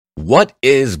What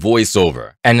is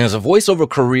voiceover? And is a voiceover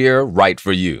career right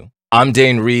for you? I'm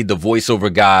Dane Reed, the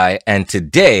voiceover guy, and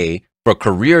today, for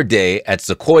Career Day at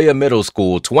Sequoyah Middle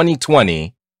School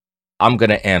 2020, I'm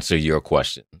going to answer your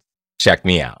questions. Check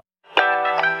me out.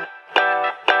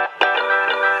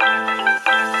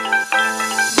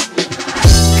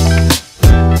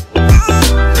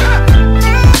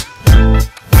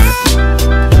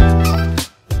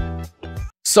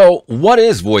 So, what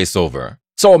is voiceover?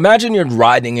 So imagine you're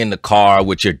riding in the car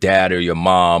with your dad or your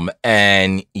mom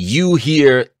and you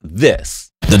hear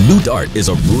this. The new Dart is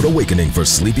a rude awakening for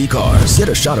sleepy cars. Get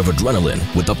a shot of adrenaline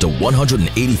with up to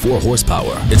 184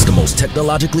 horsepower. It's the most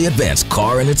technologically advanced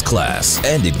car in its class,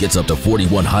 and it gets up to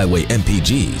 41 highway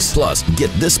MPGs. Plus,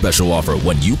 get this special offer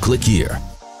when you click here.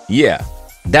 Yeah,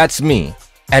 that's me,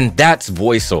 and that's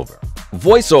voiceover.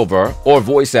 Voiceover, or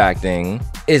voice acting,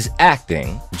 is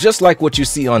acting just like what you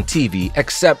see on TV,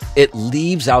 except it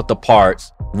leaves out the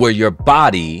parts where your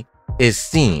body is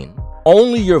seen.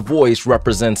 Only your voice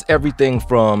represents everything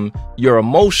from your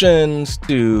emotions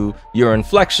to your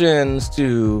inflections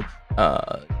to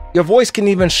your voice can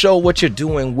even show what you're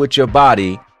doing with your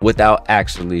body without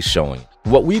actually showing.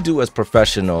 What we do as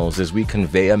professionals is we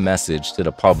convey a message to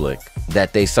the public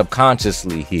that they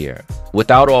subconsciously hear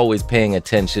without always paying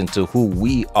attention to who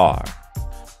we are.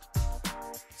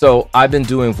 So I've been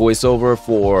doing voiceover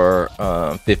for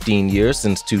 15 years,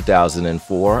 since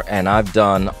 2004, and I've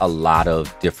done a lot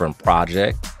of different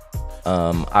projects.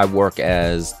 I work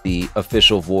as the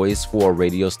official voice for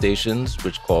radio stations,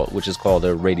 which is called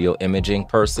a radio imaging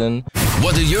person.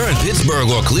 Whether you're in Pittsburgh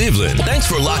or Cleveland, thanks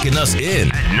for locking us in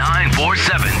at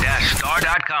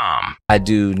 947-star.com. I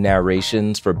do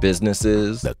narrations for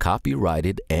businesses. The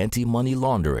copyrighted anti-money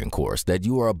laundering course that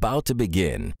you are about to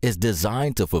begin is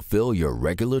designed to fulfill your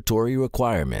regulatory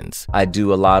requirements. I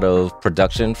do a lot of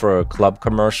production for club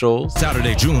commercials.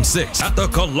 Saturday, June 6th at the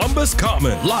Columbus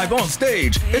Common. Live on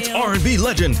stage, it's R&B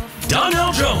legend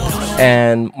Donnell Jones.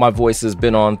 And my voice has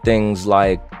been on things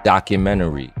like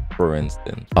documentary, for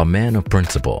instance. A man of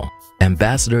principle,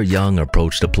 Ambassador Young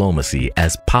approached diplomacy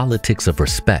as politics of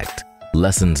respect.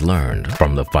 Lessons learned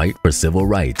from the fight for civil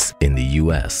rights in the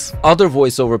U.S. Other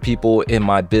voiceover people in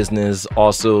my business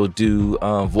also do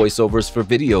voiceovers for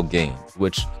video games,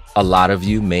 which a lot of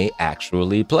you may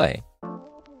actually play.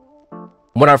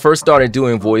 When I first started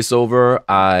doing voiceover,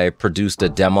 I produced a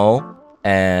demo,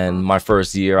 and my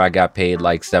first year I got paid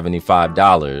like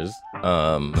 $75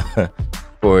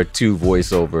 for 2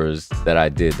 voiceovers that I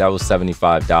did. That was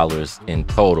 $75 in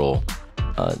total.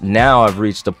 Now I've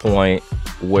reached a point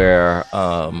where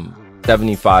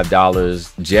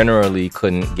 $75 generally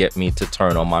couldn't get me to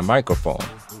turn on my microphone.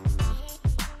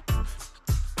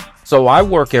 So I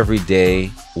work every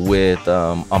day with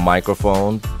a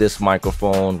microphone. This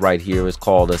microphone right here is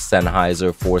called a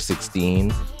Sennheiser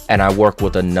 416, and I work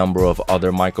with a number of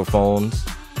other microphones.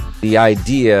 The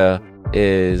idea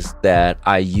is that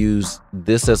I use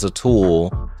this as a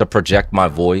tool to project my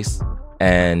voice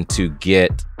and to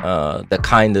get the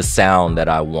kind of sound that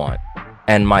I want.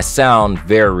 And my sound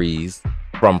varies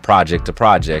from project to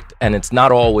project, and it's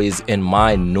not always in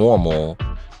my normal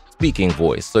speaking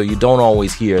voice. So you don't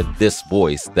always hear this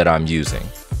voice that I'm using.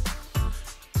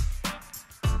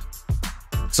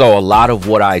 So a lot of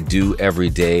what I do every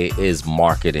day is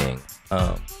marketing.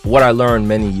 What I learned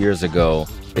many years ago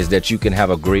is that you can have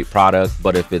a great product,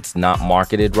 but if it's not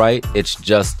marketed right, it's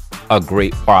just a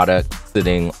great product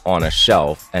sitting on a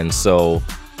shelf. And so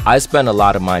I spend a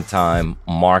lot of my time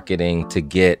marketing to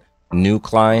get new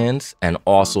clients and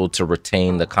also to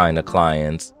retain the kind of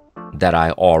clients that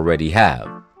I already have.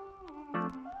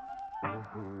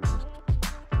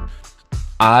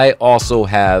 I also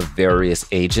have various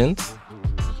agents.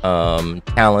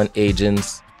 Talent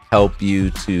agents help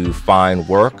you to find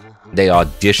work. They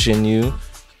audition you.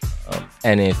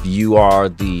 And if you are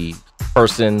the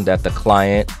person that the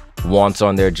client wants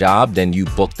on their job, then you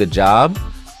book the job.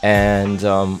 And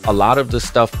a lot of the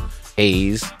stuff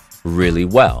pays really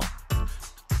well.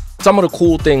 Some of the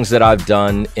cool things that I've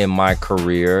done in my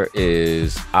career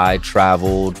is I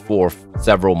traveled for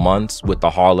several months with the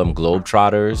Harlem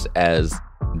Globetrotters as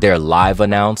their live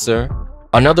announcer.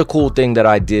 Another cool thing that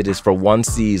I did is for one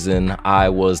season, I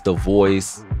was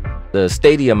the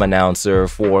stadium announcer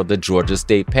for the Georgia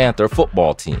State Panther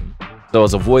football team. So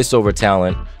as a voiceover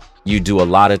talent, you do a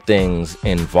lot of things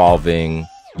involving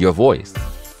your voice.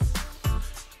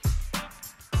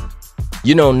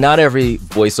 You know, not every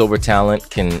voiceover talent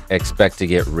can expect to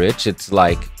get rich. It's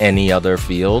like any other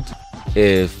field.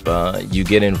 If you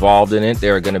get involved in it,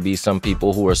 there are going to be some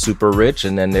people who are super rich,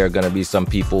 and then there are going to be some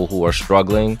people who are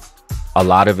struggling. A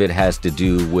lot of it has to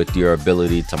do with your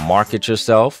ability to market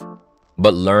yourself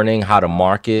but learning how to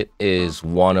market is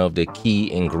one of the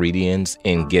key ingredients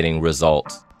in getting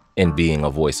results in being a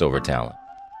voiceover talent.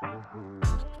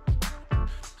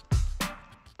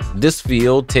 This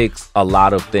field takes a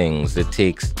lot of things. It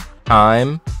takes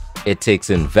time, it takes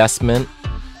investment.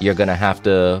 You're gonna have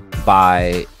to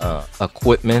buy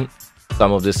equipment.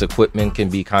 Some of this equipment can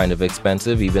be kind of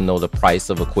expensive, even though the price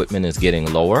of equipment is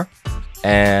getting lower.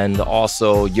 And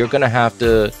also, you're gonna have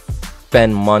to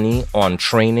spend money on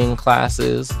training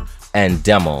classes and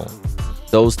demo.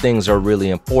 Those things are really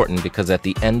important because at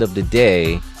the end of the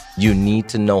day, you need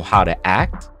to know how to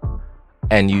act,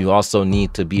 and you also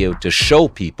need to be able to show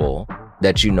people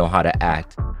that you know how to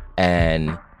act,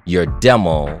 and your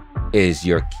demo is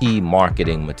your key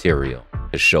marketing material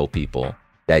to show people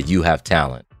that you have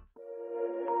talent.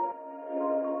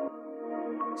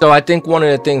 So I think one of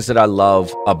the things that I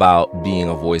love about being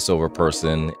a voiceover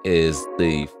person is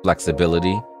the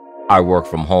flexibility. I work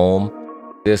from home.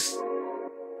 This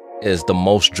is the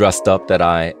most dressed up that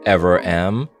I ever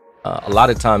am. A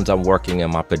lot of times I'm working in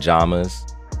my pajamas.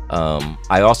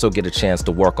 I also get a chance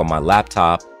to work on my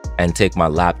laptop and take my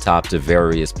laptop to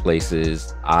various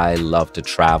places. I love to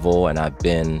travel, and I've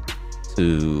been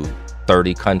to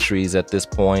 30 countries at this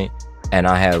point, and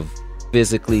I have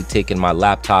physically taken my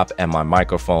laptop and my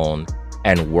microphone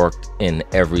and worked in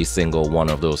every single one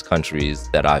of those countries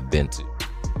that I've been to.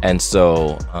 And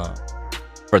so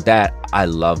for that, I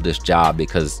love this job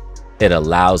because it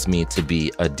allows me to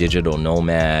be a digital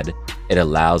nomad. It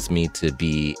allows me to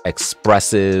be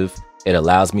expressive. It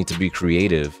allows me to be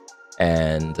creative.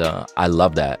 And I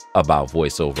love that about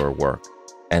voiceover work.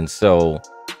 And so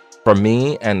for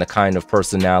me and the kind of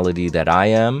personality that I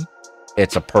am,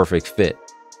 it's a perfect fit.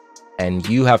 And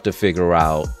you have to figure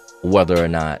out whether or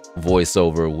not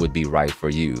voiceover would be right for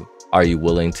you. Are you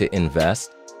willing to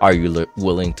invest? Are you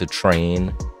willing to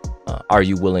train? Are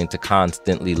you willing to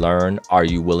constantly learn? Are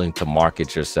you willing to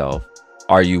market yourself?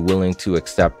 Are you willing to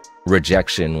accept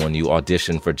rejection when you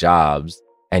audition for jobs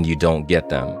and you don't get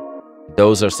them?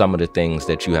 Those are some of the things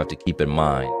that you have to keep in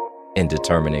mind in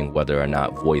determining whether or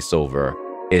not voiceover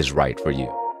is right for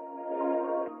you.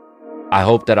 I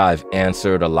hope that I've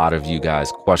answered a lot of you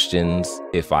guys' questions.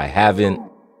 If I haven't,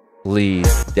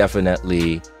 please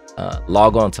definitely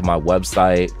log on to my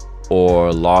website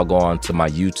or log on to my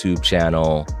YouTube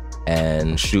channel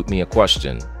and shoot me a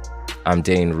question. I'm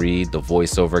Dane Reed, the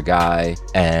voiceover guy,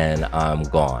 and I'm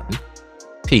gone.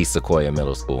 Peace, Sequoyah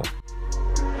Middle School.